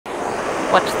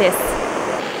Watch this.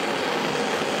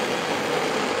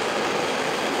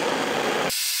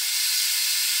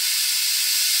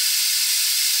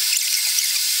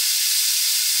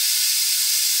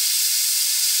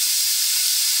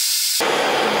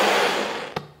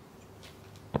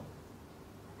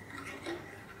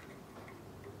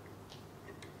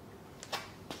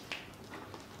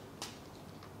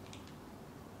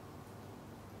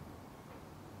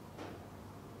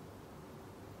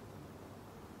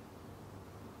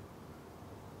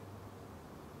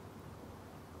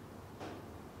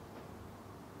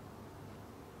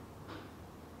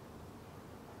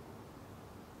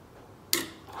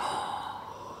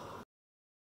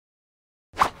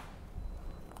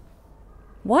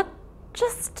 What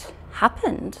just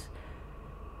happened?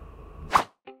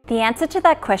 The answer to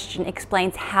that question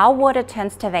explains how water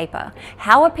turns to vapor,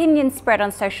 how opinions spread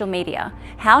on social media,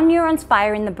 how neurons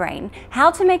fire in the brain,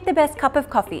 how to make the best cup of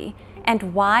coffee,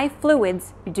 and why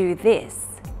fluids do this.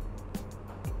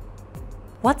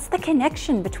 What's the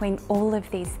connection between all of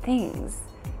these things?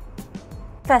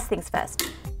 First things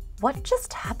first, what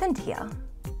just happened here?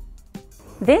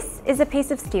 This is a piece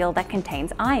of steel that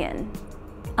contains iron.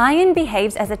 Iron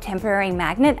behaves as a temporary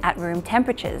magnet at room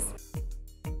temperatures.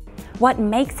 What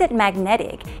makes it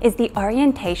magnetic is the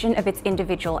orientation of its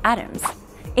individual atoms.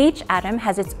 Each atom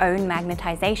has its own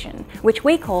magnetization, which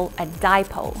we call a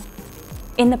dipole.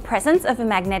 In the presence of a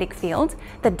magnetic field,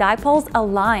 the dipoles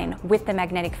align with the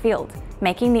magnetic field,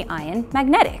 making the iron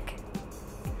magnetic.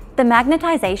 The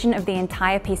magnetization of the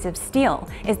entire piece of steel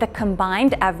is the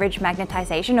combined average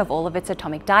magnetization of all of its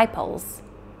atomic dipoles.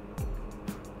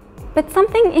 But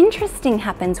something interesting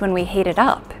happens when we heat it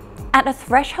up. At a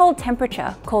threshold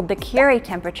temperature called the Curie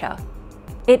temperature,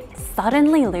 it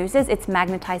suddenly loses its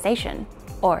magnetization,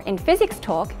 or in physics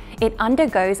talk, it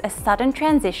undergoes a sudden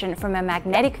transition from a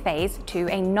magnetic phase to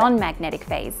a non-magnetic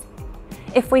phase.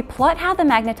 If we plot how the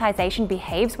magnetization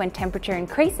behaves when temperature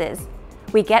increases,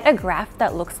 we get a graph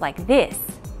that looks like this.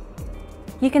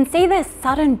 You can see the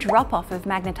sudden drop-off of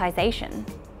magnetization.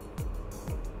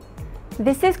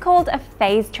 This is called a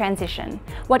phase transition.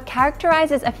 What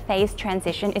characterizes a phase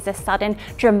transition is a sudden,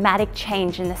 dramatic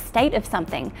change in the state of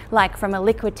something, like from a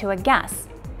liquid to a gas,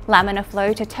 laminar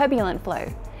flow to turbulent flow,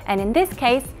 and in this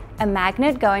case, a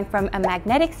magnet going from a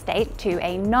magnetic state to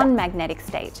a non-magnetic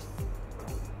state.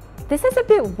 This is a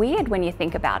bit weird when you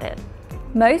think about it.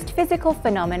 Most physical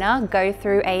phenomena go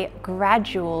through a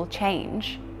gradual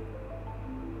change.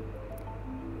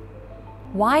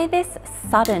 Why this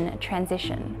sudden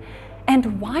transition?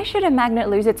 And why should a magnet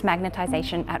lose its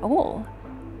magnetization at all?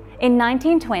 In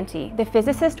 1920, the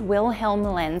physicist Wilhelm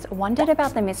Lenz wondered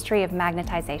about the mystery of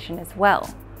magnetization as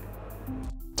well.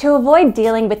 To avoid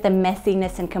dealing with the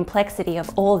messiness and complexity of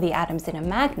all the atoms in a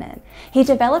magnet, he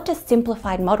developed a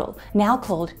simplified model, now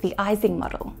called the Ising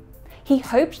Model. He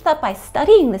hoped that by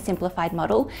studying the simplified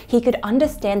model, he could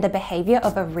understand the behavior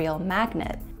of a real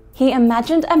magnet. He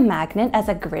imagined a magnet as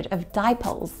a grid of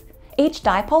dipoles. Each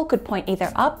dipole could point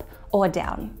either up or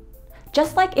down.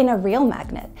 Just like in a real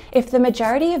magnet, if the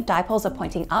majority of dipoles are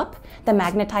pointing up, the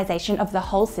magnetization of the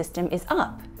whole system is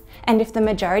up. And if the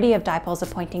majority of dipoles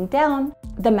are pointing down,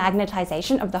 the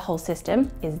magnetization of the whole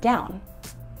system is down.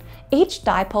 Each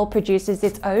dipole produces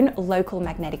its own local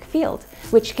magnetic field,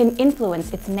 which can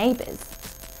influence its neighbors.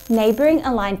 Neighboring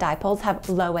aligned dipoles have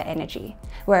lower energy,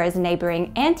 whereas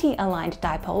neighboring anti-aligned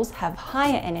dipoles have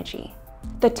higher energy.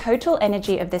 The total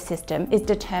energy of the system is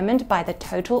determined by the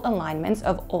total alignments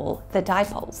of all the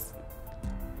dipoles.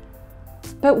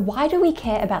 But why do we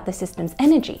care about the system's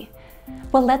energy?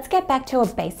 Well, let's get back to a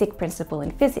basic principle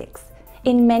in physics.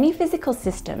 In many physical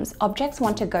systems, objects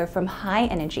want to go from high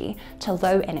energy to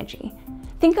low energy.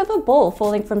 Think of a ball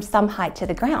falling from some height to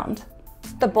the ground.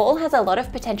 The ball has a lot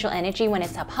of potential energy when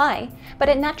it's up high, but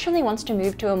it naturally wants to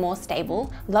move to a more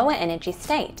stable, lower energy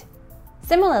state.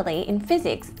 Similarly, in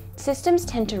physics, systems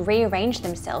tend to rearrange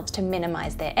themselves to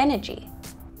minimize their energy.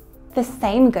 The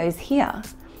same goes here.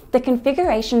 The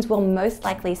configurations we'll most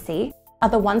likely see are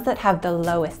the ones that have the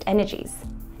lowest energies.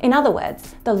 In other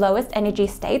words, the lowest energy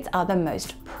states are the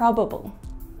most probable.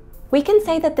 We can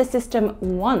say that the system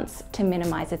wants to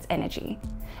minimize its energy.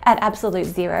 At absolute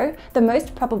zero, the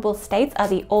most probable states are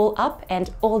the all up and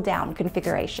all down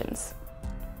configurations.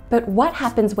 But what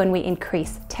happens when we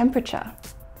increase temperature?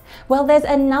 Well, there's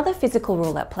another physical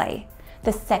rule at play,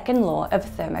 the second law of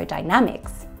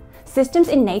thermodynamics. Systems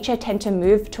in nature tend to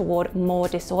move toward more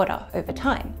disorder over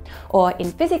time, or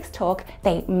in physics talk,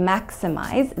 they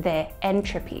maximize their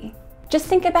entropy. Just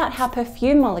think about how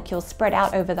perfume molecules spread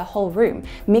out over the whole room,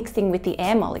 mixing with the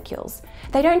air molecules.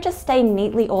 They don't just stay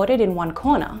neatly ordered in one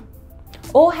corner.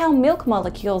 or how milk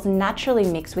molecules naturally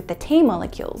mix with the tea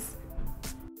molecules.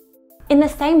 In the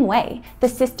same way, the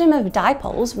system of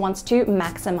dipoles wants to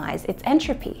maximize its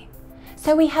entropy.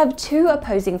 So we have two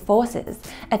opposing forces,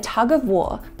 a tug of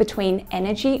war between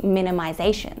energy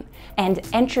minimization and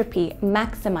entropy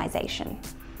maximization.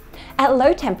 At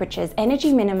low temperatures,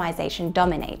 energy minimization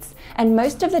dominates, and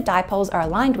most of the dipoles are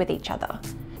aligned with each other.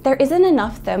 There isn't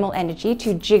enough thermal energy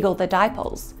to jiggle the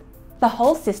dipoles. The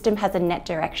whole system has a net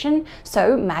direction,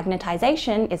 so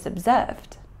magnetization is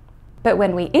observed. But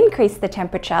when we increase the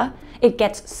temperature, it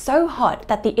gets so hot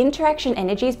that the interaction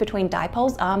energies between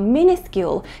dipoles are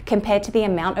minuscule compared to the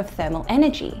amount of thermal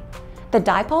energy. The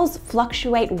dipoles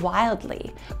fluctuate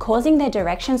wildly, causing their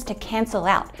directions to cancel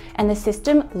out, and the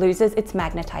system loses its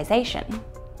magnetization.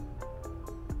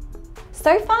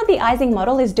 So far, the Ising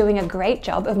model is doing a great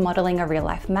job of modeling a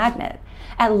real-life magnet.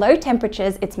 At low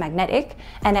temperatures, it's magnetic,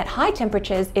 and at high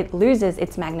temperatures, it loses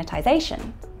its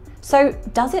magnetization. So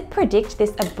does it predict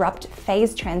this abrupt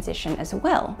phase transition as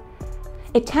well?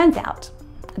 It turns out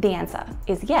the answer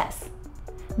is yes.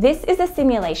 This is a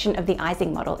simulation of the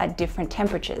Ising model at different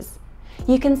temperatures.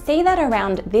 You can see that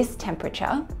around this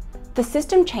temperature, the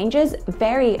system changes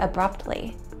very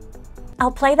abruptly.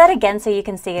 I'll play that again so you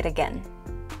can see it again.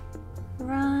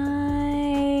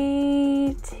 Right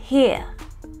here.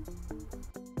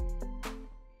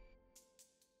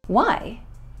 Why?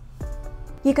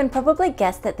 You can probably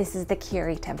guess that this is the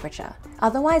Curie temperature,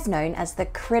 otherwise known as the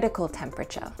critical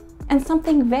temperature. And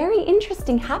something very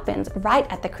interesting happens right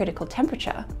at the critical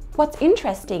temperature. What's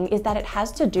interesting is that it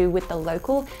has to do with the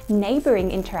local neighboring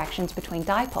interactions between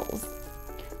dipoles.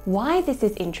 Why this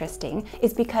is interesting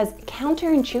is because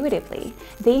counterintuitively,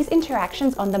 these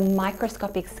interactions on the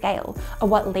microscopic scale are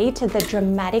what lead to the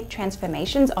dramatic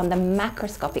transformations on the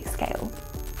macroscopic scale.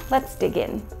 Let's dig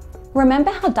in.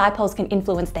 Remember how dipoles can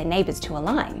influence their neighbours to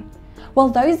align? Well,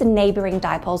 those neighbouring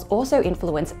dipoles also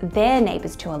influence their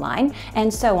neighbours to align,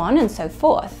 and so on and so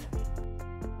forth.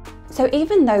 So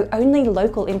even though only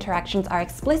local interactions are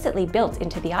explicitly built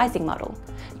into the Ising model,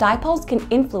 dipoles can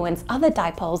influence other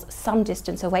dipoles some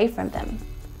distance away from them.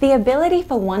 The ability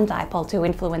for one dipole to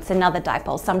influence another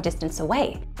dipole some distance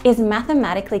away is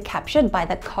mathematically captured by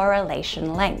the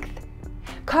correlation length.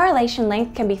 Correlation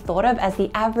length can be thought of as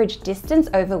the average distance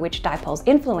over which dipoles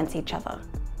influence each other.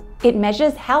 It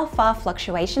measures how far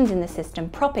fluctuations in the system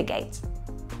propagate.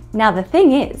 Now the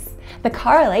thing is, the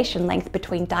correlation length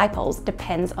between dipoles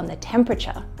depends on the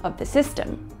temperature of the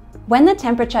system. When the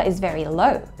temperature is very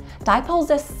low, dipoles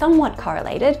are somewhat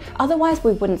correlated, otherwise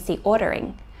we wouldn't see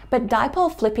ordering. But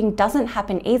dipole flipping doesn't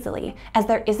happen easily as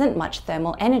there isn't much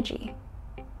thermal energy.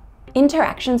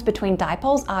 Interactions between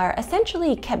dipoles are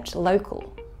essentially kept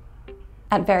local.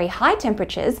 At very high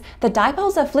temperatures, the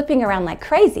dipoles are flipping around like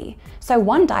crazy, so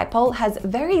one dipole has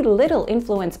very little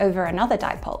influence over another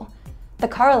dipole. The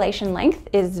correlation length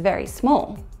is very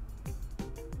small.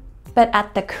 But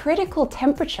at the critical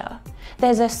temperature,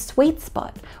 there's a sweet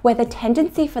spot where the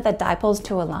tendency for the dipoles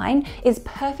to align is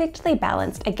perfectly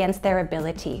balanced against their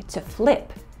ability to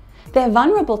flip. They're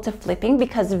vulnerable to flipping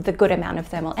because of the good amount of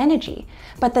thermal energy,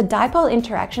 but the dipole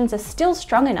interactions are still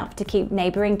strong enough to keep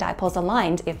neighbouring dipoles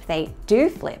aligned if they do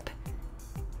flip.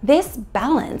 This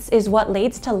balance is what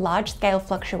leads to large-scale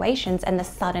fluctuations and the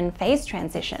sudden phase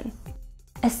transition.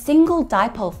 A single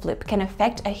dipole flip can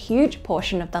affect a huge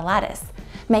portion of the lattice,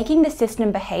 making the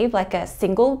system behave like a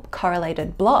single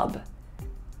correlated blob.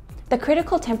 The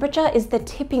critical temperature is the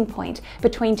tipping point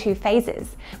between two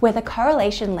phases, where the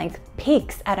correlation length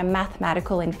peaks at a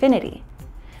mathematical infinity.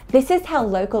 This is how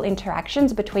local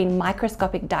interactions between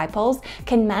microscopic dipoles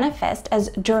can manifest as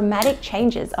dramatic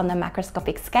changes on the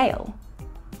macroscopic scale.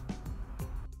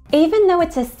 Even though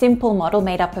it's a simple model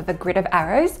made up of a grid of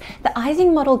arrows, the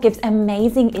Ising model gives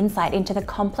amazing insight into the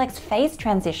complex phase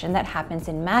transition that happens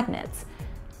in magnets.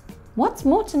 What's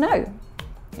more to know?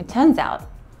 It turns out,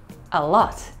 a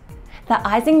lot. The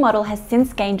Ising model has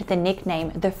since gained the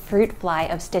nickname the fruit fly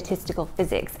of statistical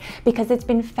physics because it's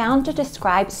been found to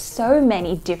describe so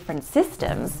many different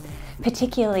systems,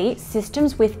 particularly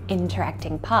systems with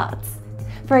interacting parts.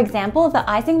 For example, the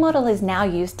Ising model is now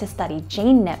used to study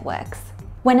gene networks.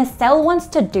 When a cell wants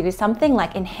to do something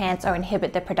like enhance or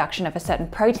inhibit the production of a certain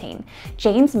protein,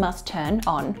 genes must turn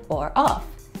on or off.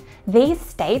 These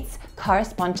states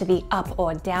correspond to the up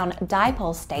or down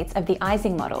dipole states of the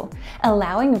Ising model,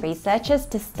 allowing researchers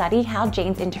to study how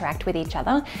genes interact with each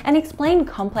other and explain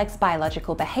complex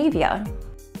biological behavior.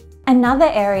 Another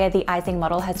area the Ising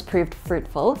model has proved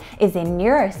fruitful is in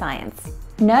neuroscience.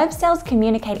 Nerve cells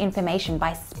communicate information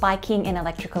by spiking in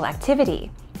electrical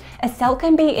activity. A cell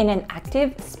can be in an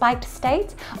active spiked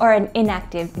state or an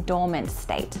inactive dormant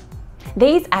state.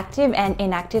 These active and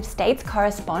inactive states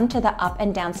correspond to the up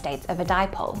and down states of a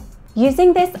dipole.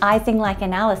 Using this Ising-like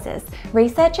analysis,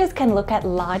 researchers can look at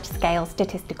large-scale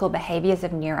statistical behaviors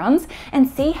of neurons and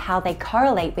see how they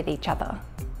correlate with each other.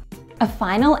 A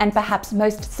final and perhaps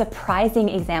most surprising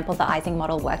example the Ising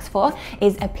model works for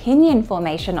is opinion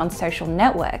formation on social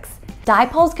networks.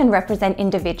 Dipoles can represent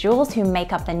individuals who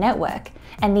make up the network,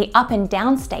 and the up and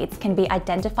down states can be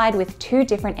identified with two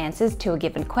different answers to a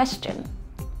given question.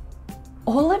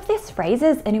 All of this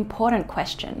raises an important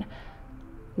question.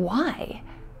 Why?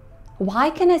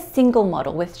 Why can a single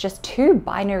model with just two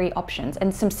binary options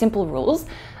and some simple rules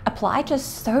apply to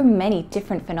so many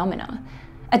different phenomena?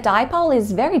 A dipole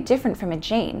is very different from a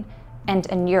gene, and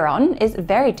a neuron is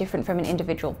very different from an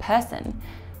individual person.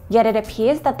 Yet it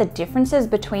appears that the differences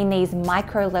between these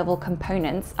micro-level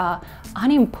components are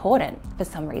unimportant for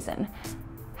some reason.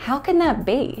 How can that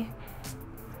be?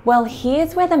 Well,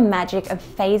 here's where the magic of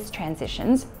phase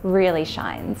transitions really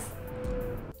shines.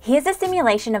 Here's a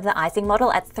simulation of the Ising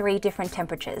model at 3 different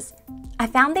temperatures. I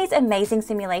found these amazing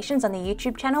simulations on the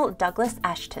YouTube channel Douglas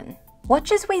Ashton.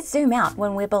 Watch as we zoom out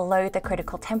when we're below the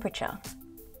critical temperature.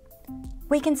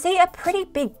 We can see a pretty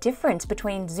big difference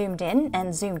between zoomed in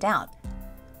and zoomed out.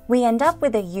 We end up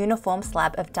with a uniform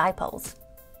slab of dipoles.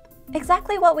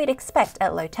 Exactly what we'd expect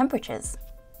at low temperatures.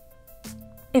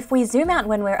 If we zoom out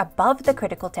when we're above the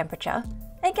critical temperature,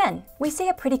 again, we see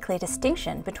a pretty clear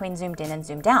distinction between zoomed in and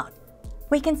zoomed out.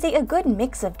 We can see a good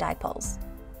mix of dipoles.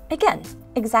 Again,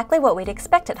 exactly what we'd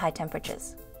expect at high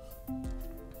temperatures.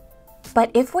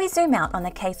 But if we zoom out on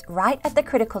the case right at the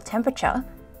critical temperature,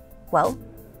 well,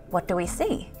 what do we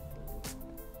see?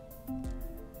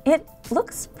 It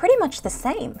looks pretty much the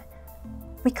same.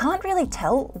 We can't really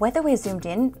tell whether we're zoomed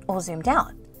in or zoomed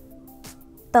out.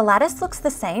 The lattice looks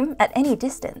the same at any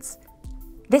distance.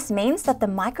 This means that the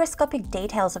microscopic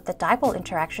details of the dipole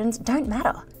interactions don't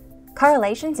matter.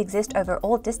 Correlations exist over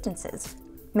all distances,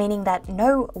 meaning that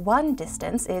no one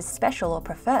distance is special or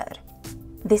preferred.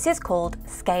 This is called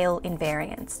scale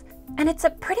invariance, and it's a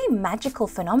pretty magical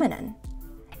phenomenon.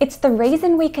 It's the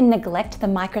reason we can neglect the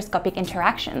microscopic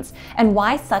interactions and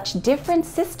why such different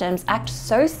systems act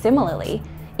so similarly,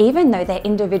 even though their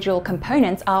individual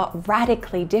components are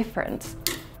radically different.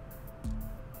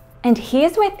 And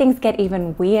here's where things get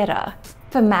even weirder.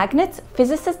 For magnets,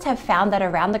 physicists have found that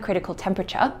around the critical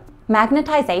temperature,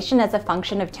 magnetization as a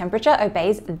function of temperature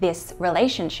obeys this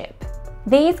relationship.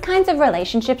 These kinds of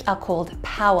relationships are called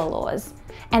power laws,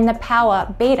 and the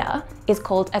power beta is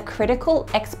called a critical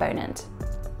exponent.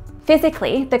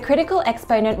 Physically, the critical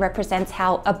exponent represents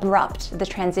how abrupt the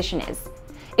transition is.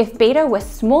 If beta were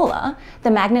smaller, the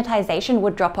magnetization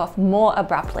would drop off more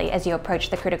abruptly as you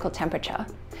approach the critical temperature.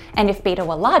 And if beta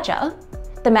were larger,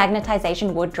 the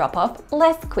magnetization would drop off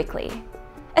less quickly.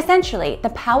 Essentially, the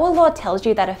power law tells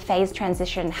you that a phase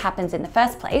transition happens in the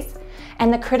first place,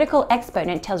 and the critical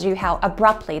exponent tells you how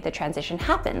abruptly the transition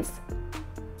happens.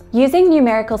 Using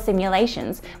numerical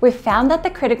simulations, we've found that the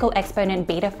critical exponent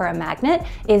beta for a magnet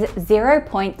is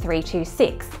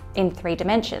 0.326 in 3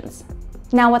 dimensions.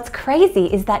 Now, what's crazy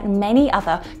is that many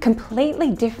other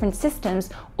completely different systems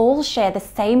all share the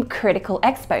same critical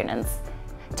exponents.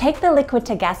 Take the liquid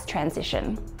to gas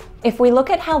transition. If we look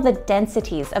at how the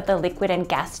densities of the liquid and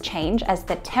gas change as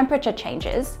the temperature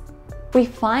changes, we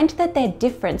find that their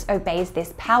difference obeys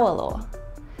this power law.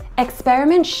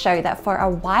 Experiments show that for a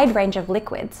wide range of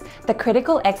liquids, the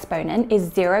critical exponent is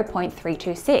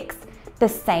 0.326, the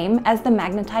same as the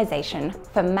magnetization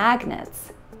for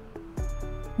magnets.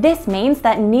 This means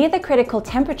that near the critical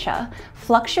temperature,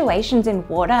 fluctuations in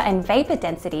water and vapor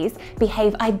densities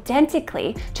behave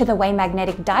identically to the way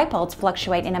magnetic dipoles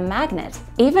fluctuate in a magnet,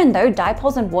 even though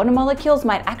dipoles and water molecules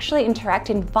might actually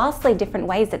interact in vastly different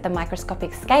ways at the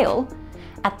microscopic scale.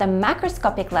 At the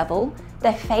macroscopic level,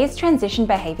 their phase transition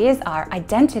behaviors are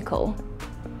identical.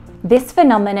 This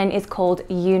phenomenon is called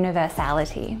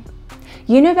universality.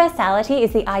 Universality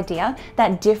is the idea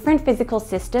that different physical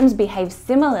systems behave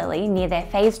similarly near their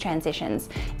phase transitions,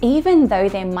 even though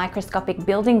their microscopic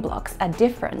building blocks are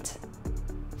different.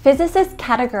 Physicists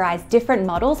categorize different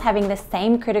models having the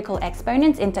same critical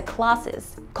exponents into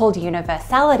classes, called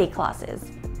universality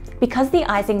classes. Because the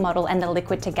Ising model and the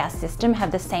liquid to gas system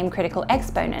have the same critical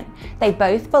exponent, they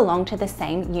both belong to the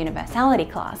same universality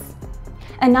class.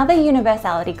 Another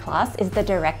universality class is the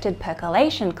directed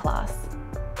percolation class.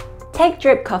 Take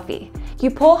drip coffee.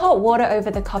 You pour hot water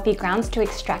over the coffee grounds to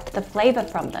extract the flavor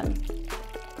from them.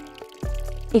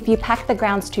 If you pack the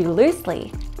grounds too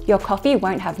loosely, your coffee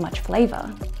won't have much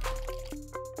flavor.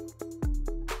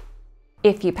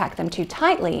 If you pack them too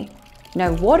tightly,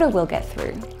 no water will get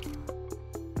through.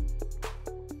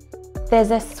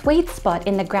 There's a sweet spot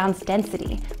in the ground's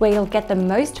density where you'll get the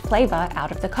most flavour out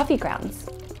of the coffee grounds.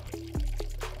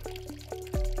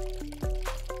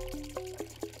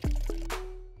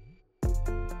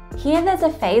 Here there's a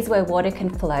phase where water can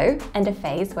flow and a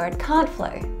phase where it can't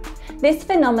flow. This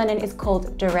phenomenon is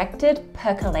called directed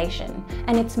percolation,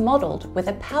 and it's modelled with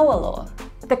a power law.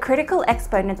 The critical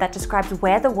exponent that describes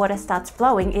where the water starts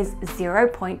flowing is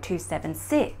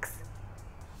 0.276.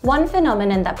 One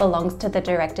phenomenon that belongs to the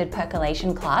directed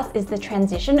percolation class is the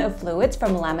transition of fluids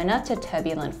from laminar to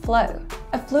turbulent flow.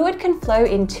 A fluid can flow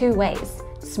in two ways,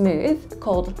 smooth,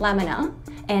 called laminar,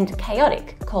 and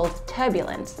chaotic, called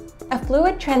turbulent. A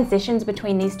fluid transitions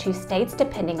between these two states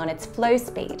depending on its flow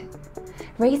speed.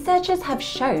 Researchers have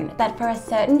shown that for a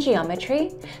certain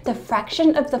geometry, the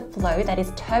fraction of the flow that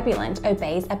is turbulent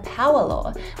obeys a power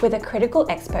law with a critical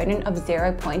exponent of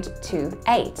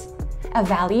 0.28, a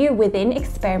value within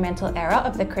experimental error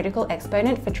of the critical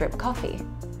exponent for drip coffee.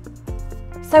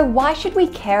 So why should we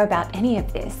care about any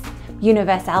of this?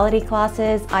 Universality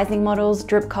classes, Ising models,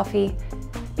 drip coffee?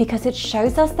 Because it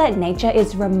shows us that nature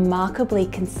is remarkably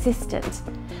consistent,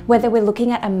 whether we're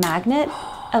looking at a magnet,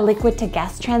 a liquid to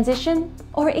gas transition,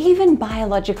 or even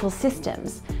biological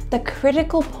systems. The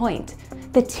critical point,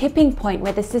 the tipping point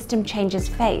where the system changes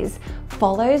phase,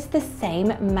 follows the same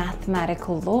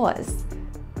mathematical laws.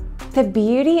 The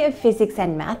beauty of physics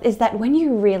and math is that when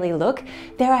you really look,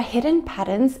 there are hidden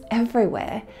patterns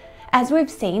everywhere. As we've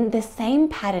seen, the same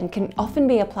pattern can often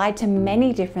be applied to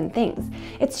many different things.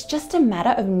 It's just a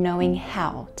matter of knowing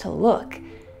how to look.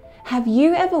 Have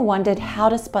you ever wondered how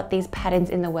to spot these patterns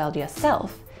in the world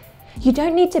yourself? You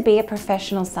don't need to be a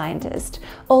professional scientist.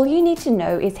 All you need to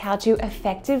know is how to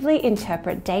effectively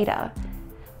interpret data.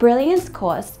 Brilliant's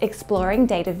course, Exploring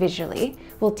Data Visually,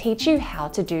 will teach you how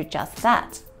to do just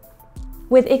that.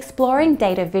 With Exploring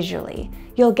Data Visually,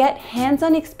 you'll get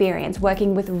hands-on experience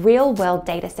working with real-world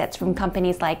datasets from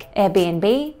companies like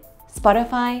Airbnb,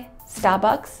 Spotify,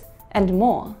 Starbucks, and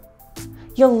more.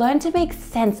 You'll learn to make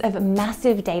sense of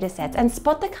massive datasets and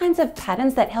spot the kinds of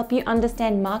patterns that help you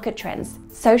understand market trends,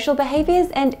 social behaviours,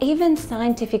 and even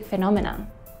scientific phenomena.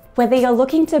 Whether you're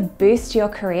looking to boost your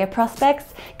career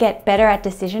prospects, get better at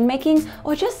decision making,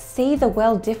 or just see the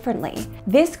world differently,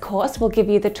 this course will give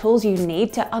you the tools you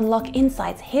need to unlock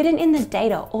insights hidden in the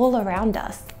data all around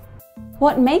us.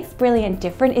 What makes Brilliant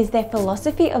different is their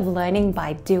philosophy of learning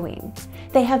by doing.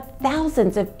 They have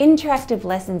thousands of interactive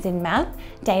lessons in math,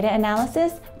 data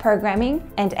analysis,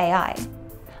 programming, and AI.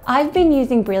 I've been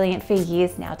using Brilliant for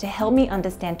years now to help me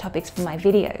understand topics for my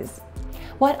videos.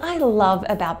 What I love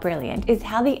about Brilliant is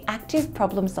how the active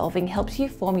problem solving helps you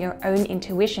form your own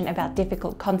intuition about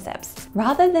difficult concepts,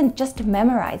 rather than just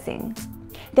memorizing.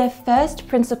 Their first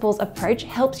principles approach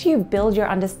helps you build your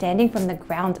understanding from the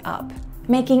ground up,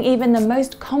 making even the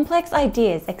most complex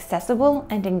ideas accessible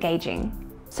and engaging.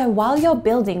 So while you're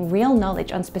building real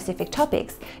knowledge on specific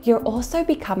topics, you're also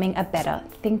becoming a better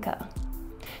thinker.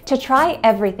 To try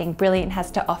everything Brilliant has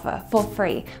to offer for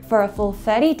free for a full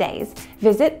 30 days,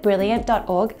 visit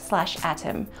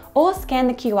brilliant.org/atom or scan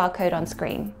the QR code on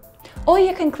screen. Or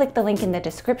you can click the link in the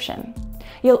description.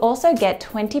 You'll also get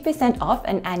 20% off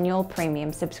an annual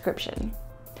premium subscription.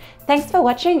 Thanks for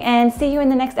watching and see you in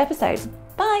the next episode.